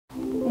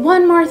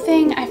one more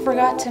thing I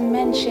forgot to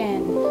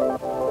mention.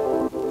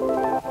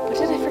 What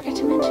did I forget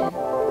to mention?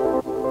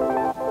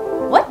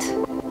 What?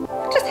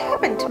 What just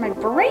happened to my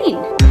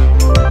brain?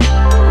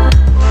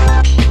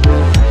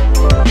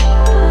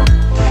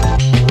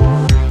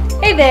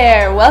 Hey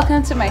there,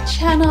 welcome to my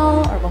channel,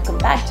 or welcome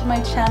back to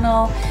my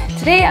channel.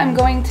 Today I'm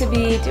going to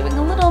be doing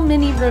a little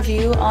mini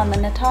review on the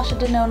Natasha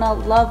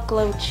Denona Love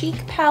Glow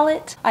Cheek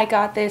Palette. I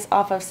got this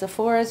off of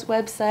Sephora's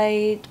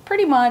website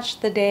pretty much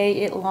the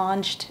day it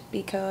launched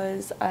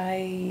because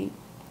I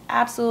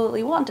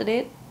absolutely wanted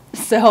it,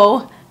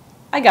 so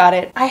I got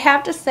it. I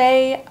have to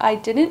say I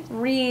didn't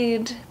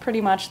read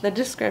pretty much the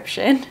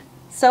description,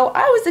 so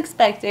I was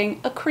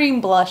expecting a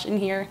cream blush in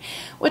here,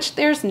 which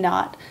there's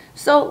not.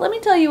 So let me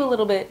tell you a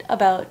little bit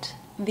about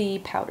the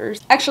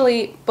powders.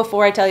 Actually,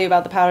 before I tell you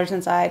about the powders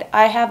inside,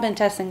 I have been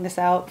testing this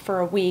out for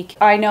a week.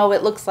 I know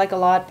it looks like a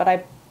lot, but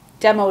I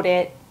demoed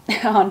it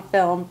on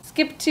film.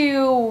 Skip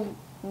to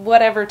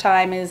whatever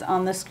time is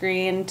on the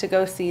screen to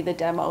go see the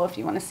demo if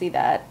you want to see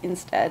that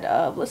instead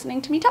of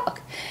listening to me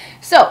talk.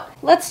 So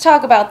let's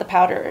talk about the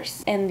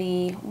powders. And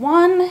the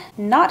one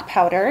not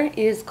powder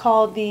is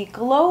called the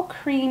Glow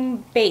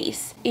Cream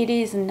Base. It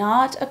is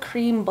not a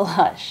cream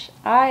blush.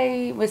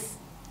 I was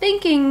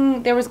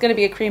thinking there was going to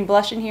be a cream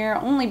blush in here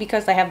only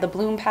because I have the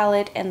Bloom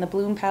palette, and the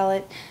Bloom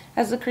palette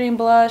has a cream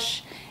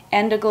blush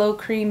and a glow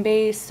cream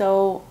base,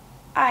 so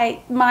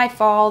my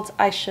fault.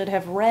 I should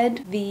have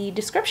read the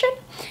description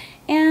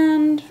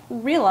and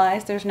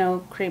realized there's no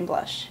cream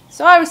blush.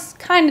 So I was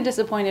kind of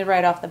disappointed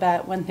right off the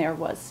bat when there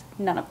was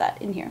none of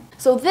that in here.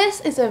 So this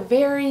is a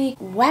very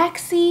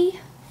waxy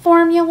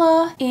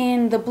formula.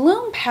 In the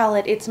Bloom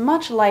palette, it's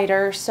much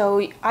lighter,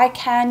 so I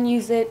can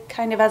use it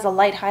kind of as a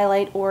light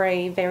highlight or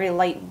a very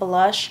light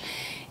blush.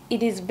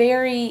 It is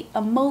very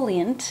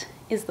emollient,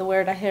 is the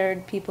word I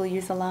heard people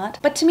use a lot.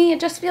 But to me, it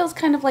just feels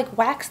kind of like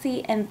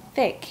waxy and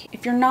thick.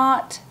 If you're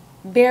not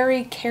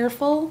very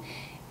careful,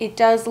 it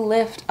does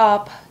lift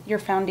up your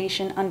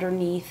foundation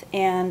underneath.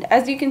 And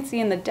as you can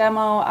see in the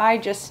demo, I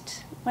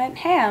just went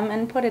ham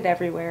and put it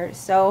everywhere.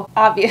 So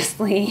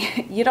obviously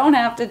you don't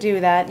have to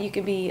do that. You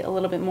could be a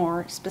little bit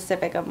more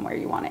specific on where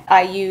you want it.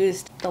 I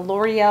used the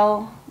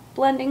L'Oreal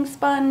blending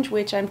sponge,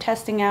 which I'm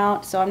testing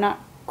out, so I'm not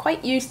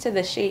quite used to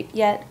the shape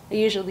yet. I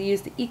usually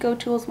use the Eco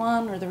Tools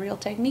one or the Real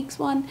Techniques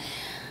one.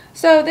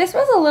 So this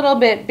was a little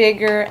bit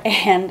bigger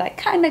and I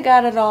kind of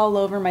got it all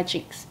over my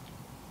cheeks.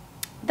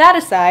 That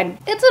aside,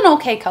 it's an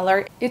okay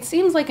color. It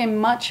seems like a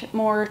much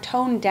more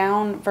toned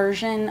down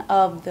version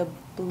of the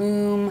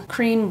Bloom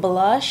cream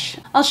blush.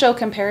 I'll show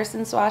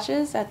comparison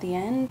swatches at the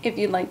end if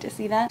you'd like to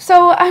see that.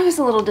 So I was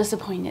a little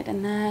disappointed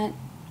in that,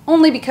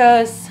 only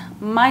because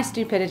my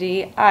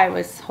stupidity, I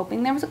was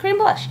hoping there was a cream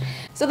blush.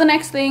 So the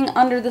next thing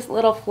under this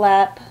little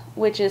flap,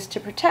 which is to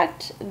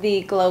protect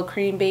the glow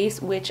cream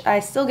base, which I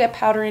still get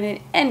powder in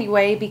it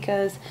anyway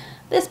because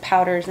this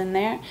powder is in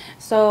there.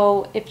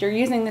 So if you're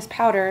using this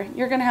powder,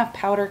 you're gonna have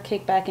powder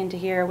kick back into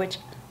here, which,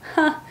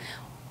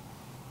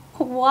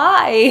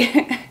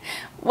 why?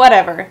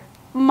 Whatever.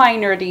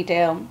 Minor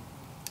detail.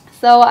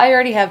 So I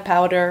already have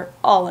powder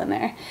all in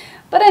there.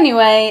 But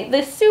anyway,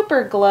 the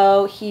Super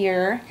Glow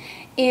here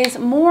is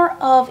more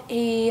of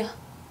a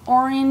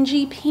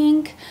orangey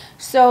pink.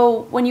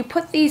 So when you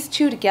put these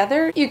two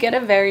together, you get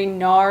a very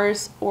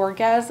NARS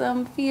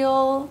Orgasm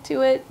feel to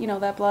it. You know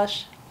that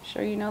blush?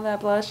 Sure you know that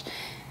blush.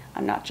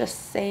 I'm not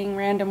just saying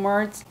random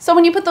words. So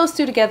when you put those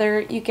two together,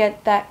 you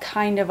get that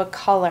kind of a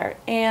color.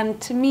 And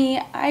to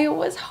me, I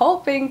was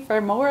hoping for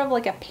more of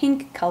like a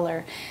pink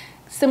color,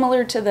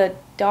 similar to the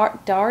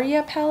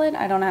Darya palette.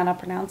 I don't know how to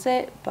pronounce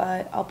it,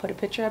 but I'll put a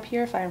picture up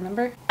here if I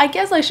remember. I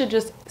guess I should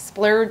just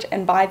splurge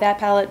and buy that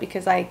palette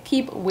because I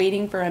keep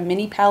waiting for a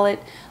mini palette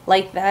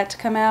like that to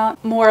come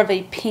out. More of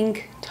a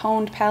pink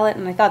toned palette,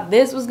 and I thought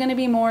this was going to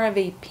be more of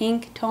a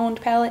pink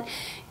toned palette.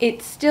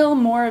 It's still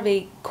more of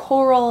a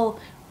coral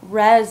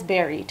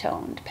raspberry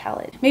toned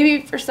palette.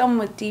 Maybe for someone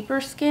with deeper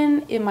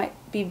skin, it might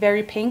be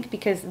very pink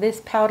because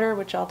this powder,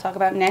 which I'll talk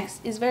about next,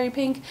 is very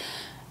pink.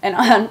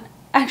 And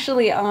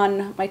actually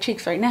on my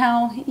cheeks right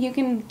now, you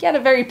can get a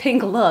very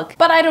pink look.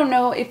 But I don't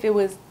know if it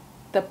was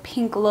the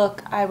pink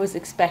look I was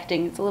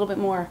expecting. It's a little bit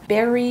more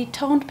berry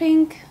toned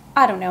pink.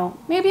 I don't know.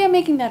 Maybe I'm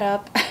making that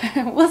up.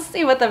 We'll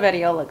see what the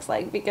video looks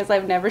like because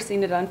I've never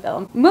seen it on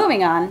film.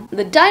 Moving on,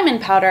 the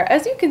diamond powder.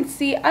 As you can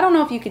see, I don't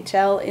know if you could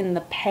tell in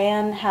the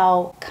pan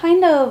how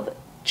kind of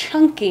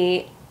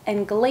chunky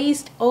and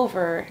glazed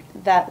over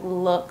that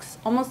looks,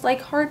 almost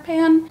like hard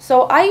pan.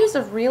 So I use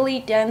a really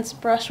dense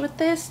brush with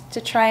this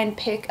to try and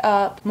pick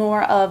up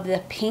more of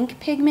the pink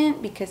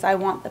pigment because I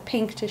want the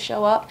pink to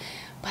show up.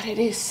 But it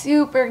is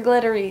super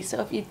glittery, so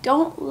if you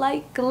don't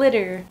like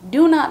glitter,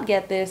 do not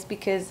get this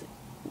because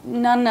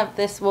none of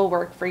this will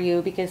work for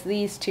you because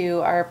these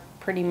two are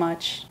pretty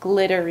much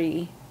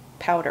glittery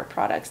powder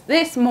products.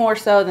 This more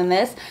so than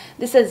this.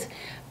 This is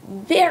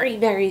very,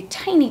 very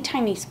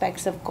tiny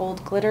specks of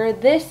gold glitter.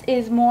 This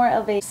is more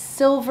of a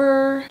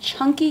silver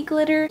chunky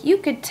glitter. You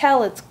could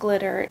tell it's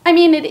glitter. I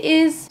mean, it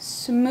is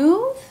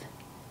smooth,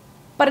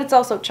 but it's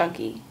also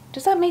chunky.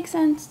 Does that make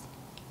sense?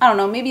 I don't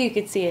know, maybe you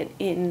could see it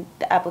in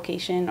the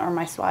application or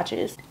my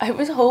swatches. I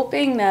was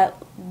hoping that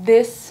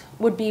this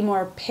would be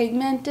more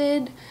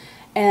pigmented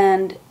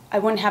and I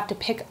wouldn't have to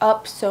pick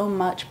up so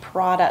much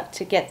product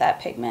to get that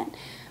pigment.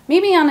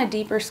 Maybe on a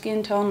deeper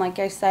skin tone, like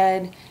I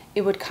said,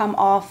 it would come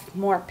off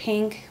more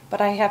pink, but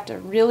I have to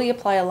really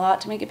apply a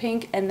lot to make it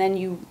pink, and then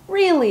you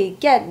really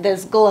get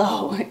this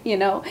glow, you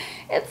know?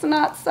 It's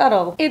not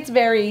subtle. It's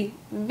very,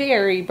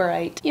 very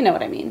bright. You know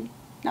what I mean?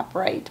 Not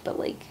bright, but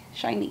like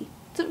shiny.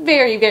 It's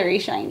very, very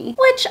shiny,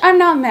 which I'm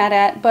not mad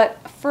at,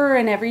 but for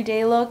an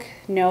everyday look,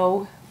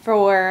 no.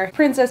 For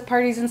princess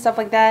parties and stuff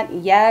like that,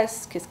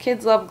 yes, because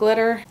kids love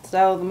glitter,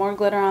 so the more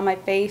glitter on my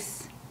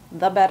face,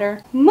 the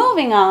better.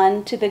 Moving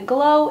on to the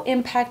Glow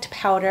Impact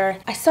Powder.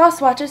 I saw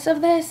swatches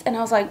of this and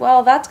I was like,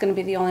 well, that's going to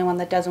be the only one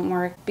that doesn't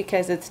work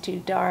because it's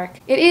too dark.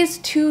 It is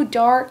too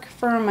dark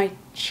for my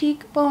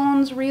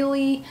cheekbones,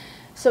 really.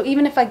 So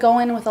even if I go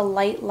in with a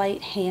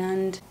light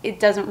hand, it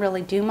doesn't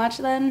really do much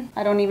then.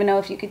 I don't even know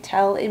if you could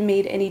tell it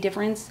made any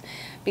difference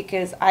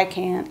because I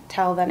can't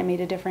tell that it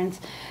made a difference.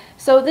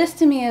 So this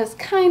to me is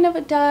kind of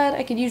a dud.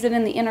 I could use it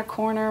in the inner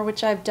corner,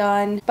 which I've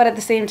done, but at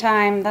the same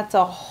time, that's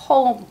a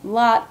whole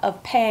lot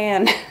of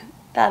pan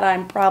that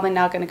I'm probably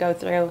not going to go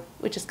through,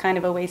 which is kind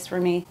of a waste for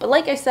me. But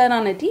like I said,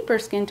 on a deeper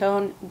skin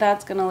tone,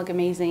 that's going to look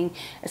amazing,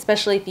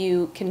 especially if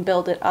you can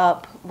build it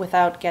up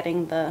without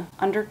getting the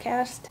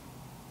undercast,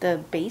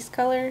 the base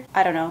color.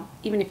 I don't know,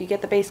 even if you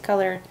get the base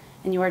color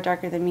and you are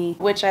darker than me,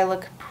 which I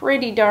look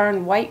pretty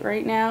darn white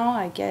right now.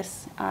 I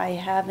guess I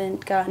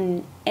haven't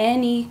gotten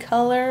any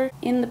color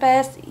in the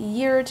past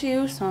year or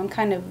two, so I'm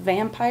kind of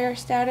vampire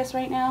status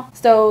right now.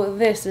 So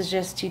this is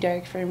just too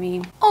dark for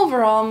me.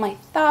 Overall, my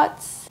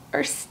thoughts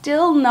are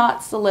still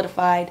not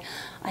solidified.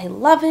 I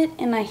love it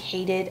and I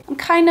hate it. I'm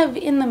kind of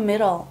in the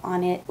middle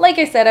on it. Like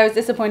I said, I was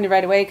disappointed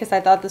right away because I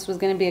thought this was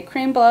going to be a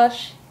cream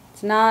blush.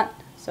 It's not,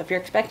 so if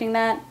you're expecting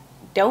that,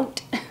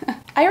 don't.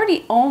 I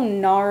already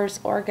own NARS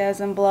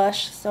Orgasm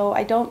Blush, so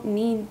I don't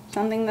need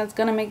something that's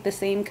gonna make the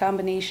same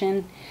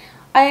combination.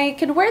 I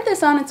could wear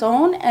this on its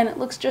own and it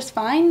looks just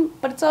fine,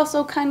 but it's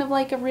also kind of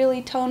like a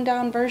really toned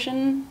down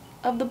version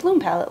of the Bloom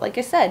palette, like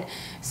I said.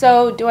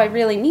 So do I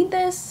really need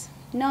this?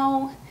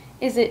 No.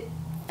 Is it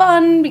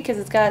fun because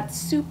it's got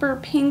super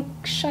pink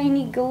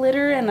shiny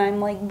glitter and I'm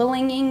like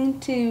blinging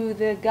to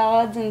the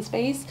gods in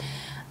space?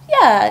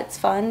 Yeah, it's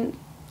fun.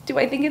 Do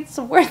I think it's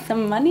worth the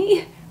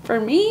money? For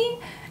me?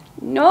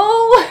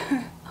 No.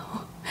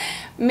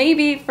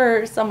 Maybe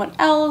for someone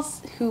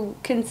else who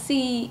can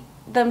see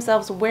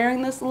themselves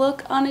wearing this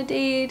look on a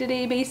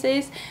day-to-day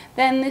basis,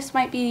 then this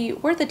might be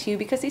worth it to you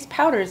because these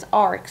powders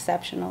are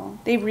exceptional.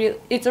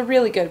 It's a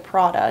really good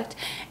product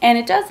and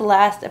it does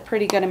last a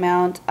pretty good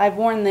amount. I've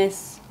worn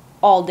this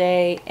all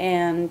day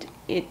and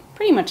it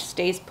pretty much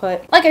stays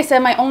put. Like I said,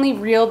 my only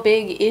real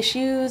big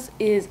issues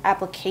is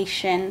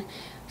application.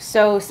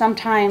 So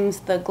sometimes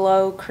the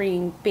Glow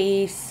Cream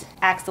base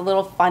acts a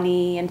little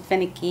funny and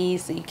finicky,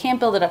 so you can't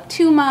build it up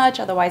too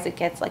much, otherwise it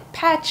gets like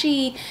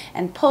patchy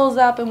and pulls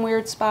up in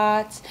weird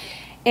spots.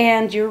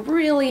 And you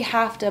really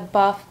have to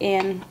buff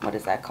in, what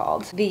is that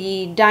called?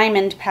 The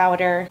diamond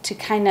powder to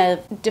kind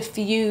of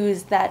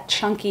diffuse that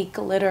chunky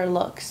glitter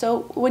look.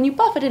 So when you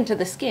buff it into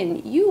the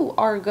skin, you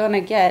are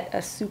gonna get a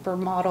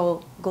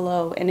supermodel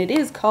glow, and it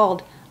is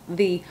called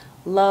the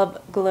Love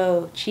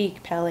Glow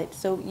Cheek Palette,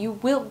 so you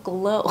will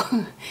glow.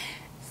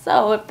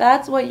 So if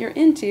that's what you're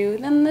into,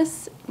 then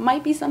this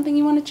might be something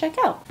you want to check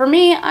out. For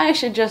me, I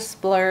should just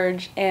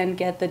splurge and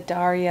get the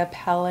Darya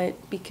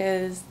palette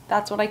because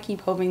that's what I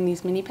keep hoping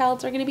these mini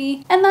palettes are going to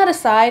be. And that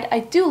aside, I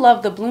do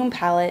love the Bloom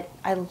palette.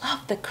 I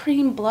love the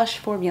cream blush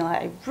formula.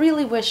 I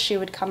really wish she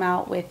would come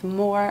out with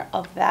more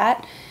of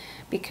that,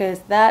 because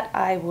that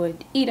I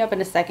would eat up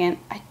in a second.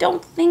 I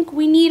don't think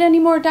we need any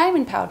more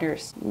diamond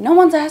powders. No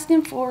one's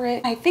asking for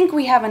it. I think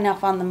we have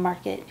enough on the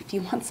market. If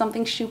you want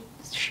something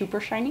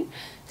super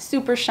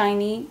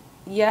shiny,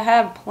 you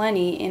have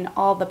plenty in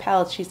all the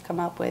palettes she's come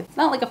up with. It's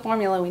not like a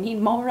formula we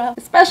need more of,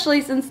 especially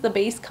since the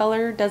base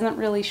color doesn't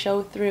really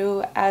show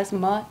through as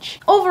much.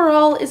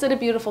 Overall, is it a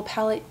beautiful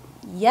palette?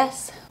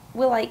 Yes.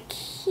 Will I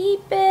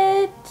keep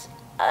it?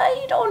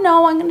 I don't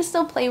know. I'm gonna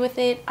still play with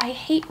it. I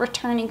hate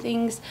returning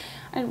things.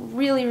 I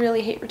really,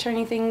 really hate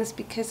returning things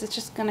because it's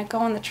just gonna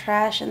go in the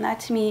trash, and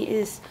that to me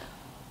is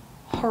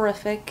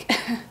horrific.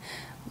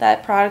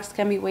 That products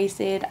can be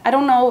wasted. I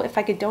don't know if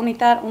I could donate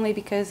that only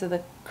because of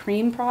the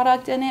cream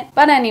product in it.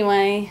 But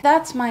anyway,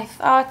 that's my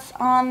thoughts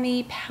on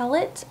the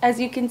palette.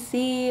 As you can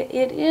see,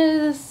 it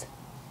is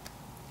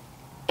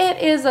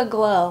a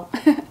glow.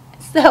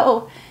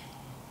 So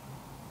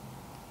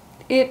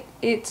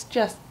it's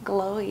just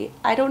glowy.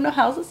 I don't know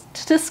how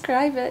to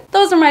describe it.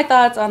 Those are my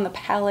thoughts on the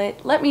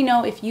palette. Let me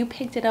know if you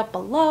picked it up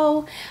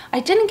below.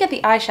 I didn't get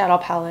the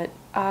eyeshadow palette.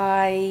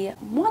 I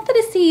wanted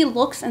to see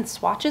looks and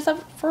swatches of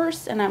it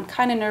first, and I'm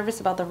kind of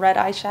nervous about the red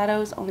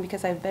eyeshadows only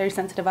because I have very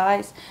sensitive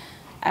eyes.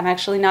 I'm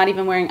actually not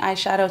even wearing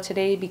eyeshadow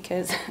today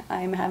because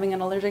I'm having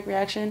an allergic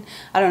reaction.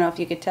 I don't know if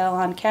you could tell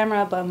on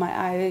camera, but my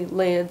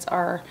eyelids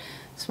are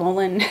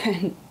swollen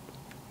and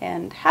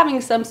and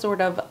having some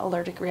sort of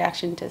allergic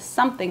reaction to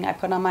something I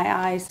put on my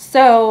eyes.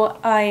 So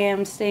I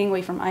am staying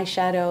away from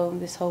eyeshadow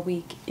this whole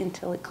week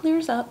until it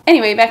clears up.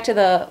 Anyway, back to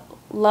the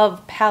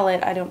Love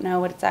palette. I don't know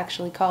what it's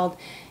actually called.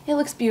 It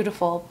looks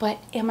beautiful, but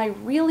am I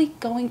really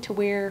going to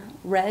wear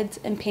reds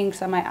and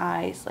pinks on my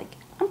eyes? Like,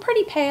 I'm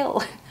pretty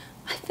pale.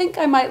 I think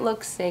I might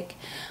look sick.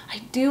 I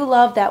do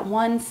love that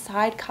one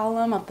side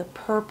column of the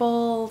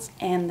purples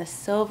and the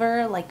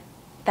silver. Like,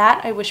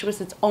 that I wish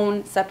was its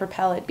own separate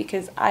palette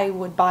because I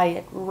would buy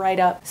it right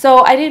up.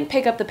 So I didn't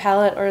pick up the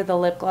palette or the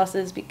lip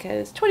glosses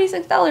because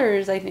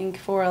 $26 I think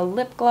for a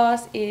lip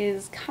gloss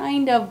is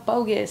kind of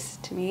bogus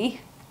to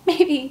me.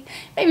 Maybe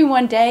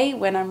one day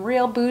when I'm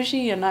real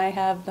bougie and I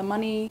have the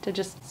money to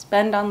just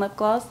spend on lip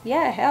gloss,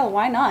 yeah, hell,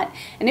 why not?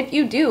 And if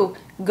you do,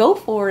 go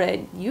for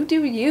it. You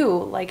do you.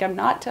 Like, I'm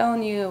not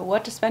telling you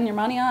what to spend your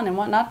money on and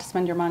what not to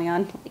spend your money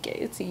on. Like,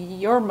 it's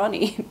your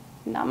money,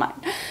 not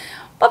mine.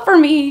 But for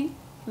me,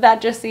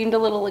 that just seemed a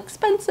little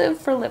expensive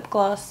for lip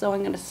gloss, so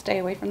I'm going to stay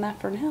away from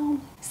that for now.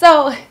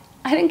 So,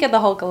 I didn't get the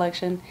whole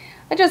collection.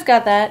 I just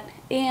got that,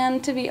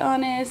 and to be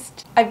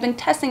honest, I've been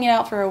testing it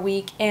out for a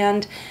week,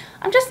 and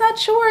I'm just not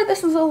sure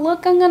this is a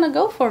look I'm gonna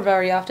go for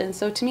very often,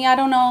 so to me, I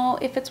don't know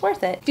if it's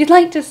worth it. If you'd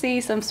like to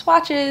see some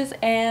swatches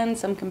and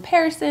some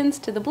comparisons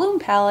to the Bloom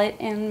palette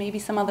and maybe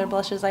some other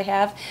blushes I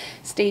have,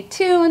 stay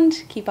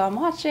tuned, keep on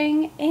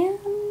watching, and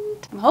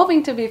I'm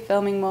hoping to be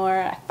filming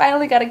more. I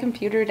finally got a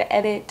computer to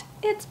edit.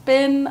 It's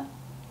been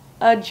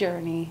a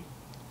journey.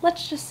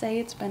 Let's just say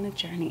it's been a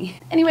journey.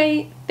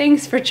 Anyway,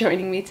 thanks for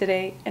joining me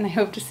today, and I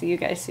hope to see you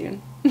guys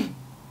soon.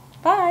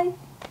 Bye!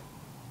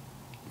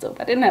 So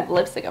I didn't have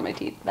lipstick on my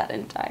teeth that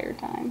entire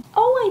time.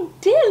 Oh,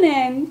 I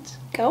didn't!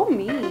 Go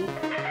me.